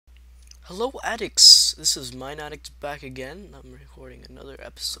Hello addicts, this is Mine Addict back again. I'm recording another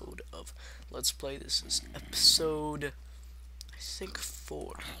episode of Let's Play. This is episode, I think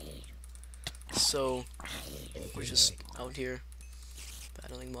 4. So, we're just out here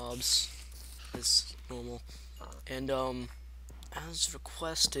battling mobs as normal. And as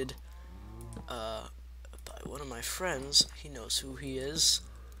requested by one of my friends, he knows who he is.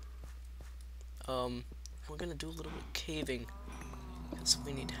 We're gonna do a little bit of caving because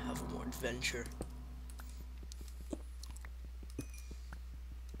we need to have more adventure.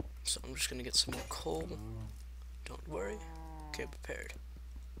 So I'm just gonna get some more coal. Don't worry, get prepared.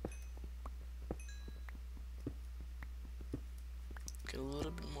 Get a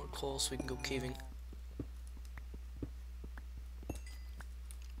little bit more coal so we can go caving.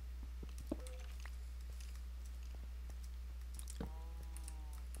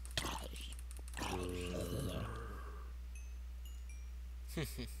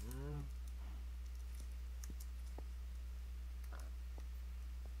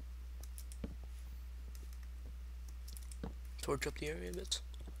 Torch up the area a bit.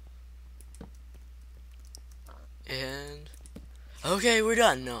 And okay, we're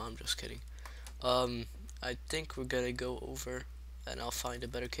done. No, I'm just kidding. I think we're gonna go over and I'll find a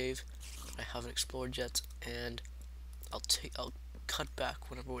better cave I haven't explored yet, and I'll cut back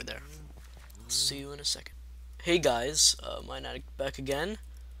whenever we're there. See you in a second. Hey guys, Mine Addict back again,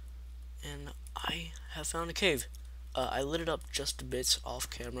 and I have found a cave. I lit it up just a bit off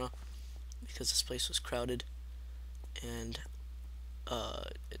camera because this place was crowded, and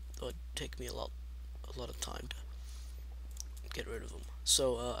it would take me a lot of time to get rid of them.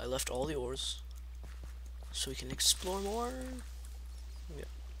 So I left all the ores so we can explore more. Yeah.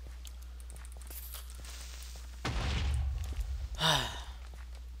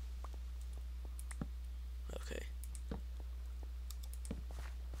 Okay.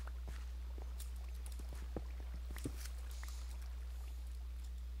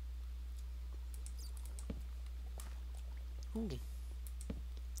 Ooh.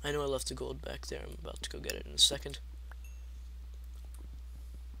 I know I left the gold back there. I'm about to go get it in a second.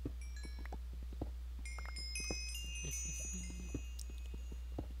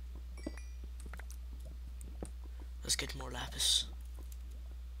 Let's get more lapis.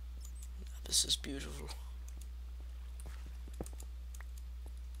 Lapis is beautiful.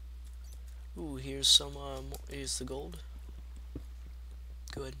 Ooh, here's some, here's the gold.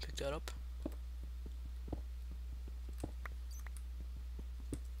 Go ahead and pick that up.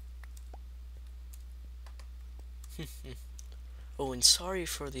 Oh, and sorry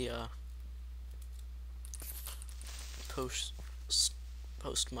for the, post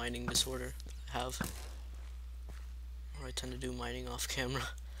mining disorder I have. Or I tend to do mining off camera.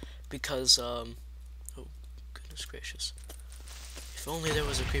 Because, oh, goodness gracious. If only there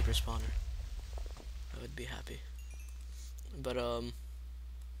was a creeper spawner, I would be happy. But,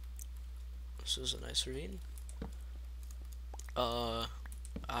 this is a nice ravine.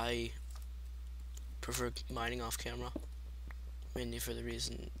 I prefer mining off camera, mainly for the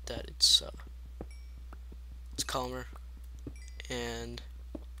reason that it's calmer, and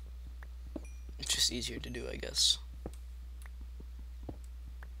it's just easier to do, I guess.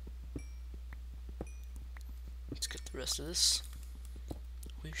 Let's get the rest of this.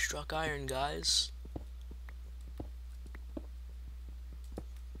 We struck iron, guys.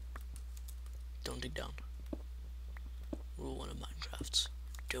 Don't dig down. Rule 1 of Minecraft.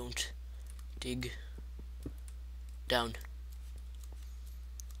 Don't dig down.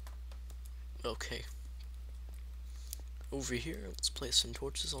 Okay. Over here, let's place some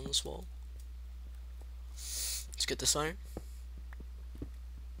torches on this wall. Let's get this iron.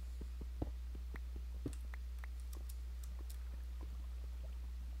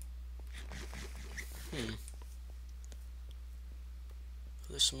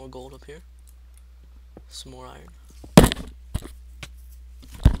 There's some more gold up here. Some more iron.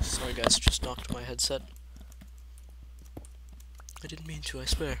 Sorry guys, just knocked my headset. I didn't mean to, I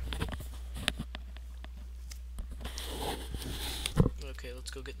swear. Okay, let's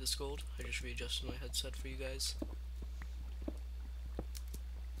go get this gold. I just readjusted my headset for you guys.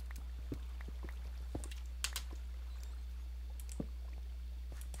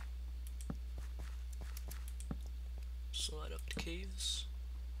 Slide up to caves.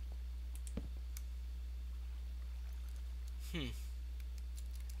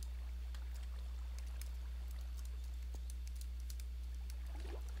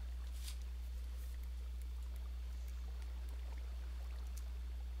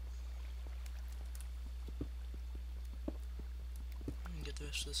 Get the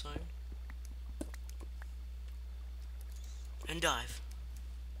rest of this iron. And dive.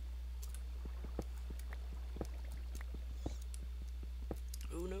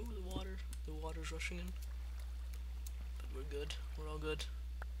 no, the water's rushing in. But we're good, we're all good.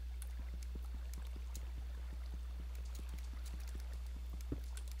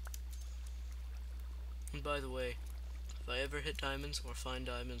 And by the way, if I ever hit diamonds or find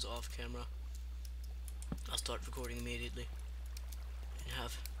diamonds off camera, I'll start recording immediately and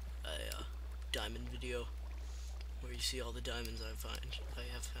have a diamond video where you see all the diamonds I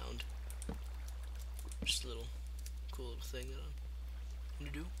have found. Just a little cool little thing that I'm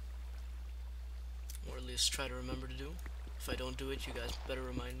gonna do, or at least try to remember to do. If I don't do it, you guys better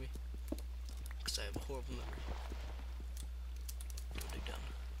remind me, because I have a horrible memory. Don't dig down.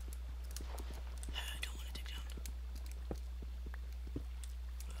 I don't want to dig down.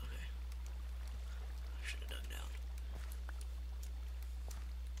 Okay. I should have dug down.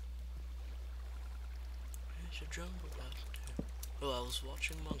 I should jump about there. Oh, I was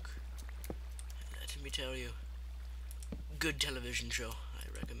watching Monk. Let me tell you, good television show. I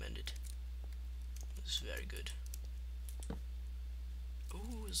recommend it. It's very good.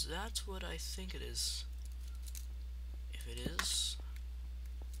 Oh, is that what I think it is? If it is,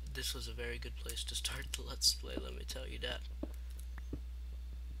 this was a very good place to start the Let's Play, let me tell you that.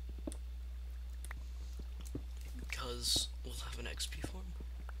 Because we'll have an XP farm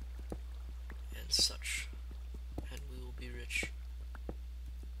and such, and we will be rich.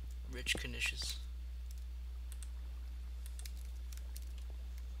 Rich Knishes.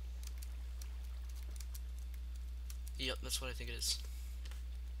 Yep, that's what I think it is.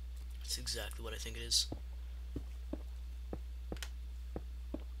 That's exactly what I think it is.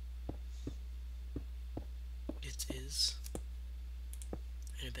 It is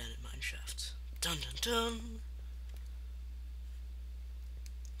an abandoned mine shaft. Dun dun dun!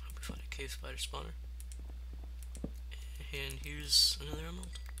 Hope we find a cave spider spawner. And here's another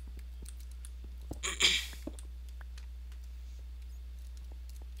emerald.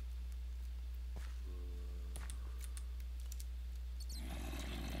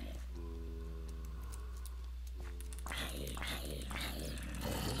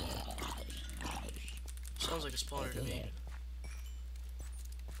 Sounds like a spawner to me.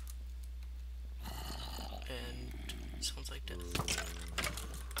 And sounds like death.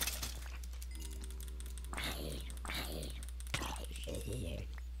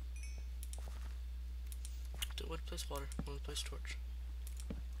 One place water, one place torch.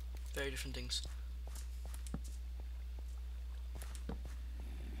 Very different things. I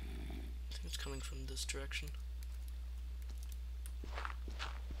think it's coming from this direction.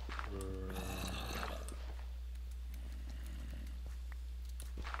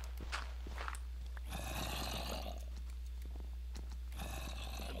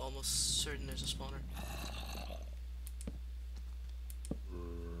 I'm almost certain there's a spawner.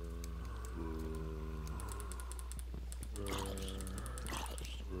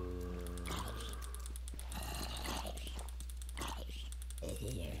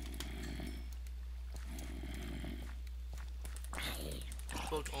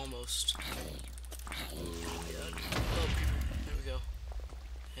 Quote almost. Yeah. Oh, there we go.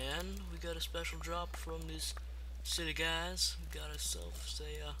 And we got a special drop from these city guys. We got ourselves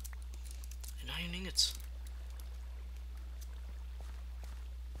an iron ingots.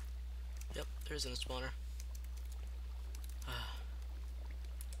 Yep, there isn't a spawner.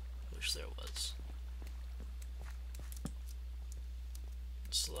 Wish there was.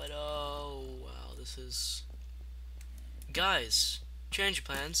 Slide. Oh wow, this is. Guys, change your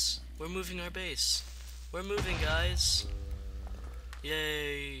plans. We're moving our base. We're moving, guys.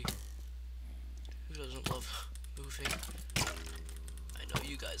 Yay! Who doesn't love moving? I know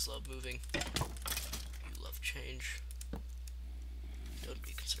you guys love moving. You love change. Don't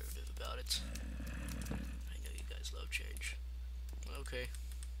be conservative about it. I know you guys love change. Okay.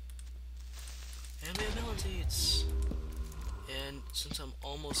 And we have melon seeds. And since I'm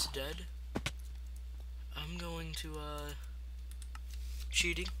almost dead, I'm going to,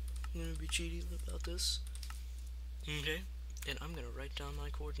 cheating. I'm gonna be cheating about this. Okay. And I'm gonna write down my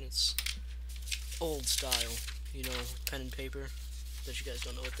coordinates. Old style. You know, pen and paper. Bet you guys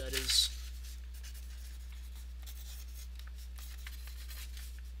don't know what that is.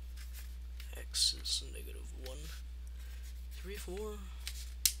 X is -1. 3, 4.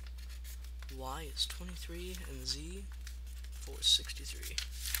 Y is 23. And Z 463.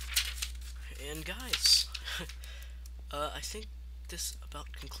 And guys, I think this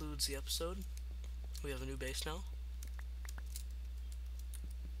about concludes the episode. We have a new base now.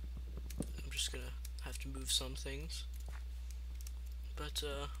 I'm just gonna have to move some things. But,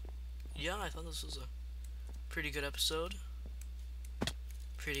 yeah, I thought this was a pretty good episode.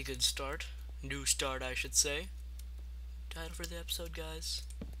 Pretty good start. New start, I should say. title for the episode, guys.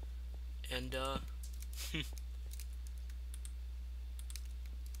 And let's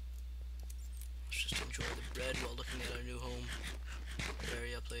just enjoy the bread while looking at our new home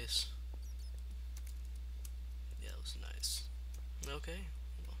area place. Yeah, it was nice. Okay,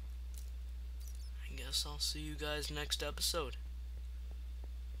 well, I guess I'll see you guys next episode.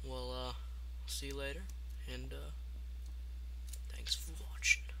 Well, see you later, and thanks for watching.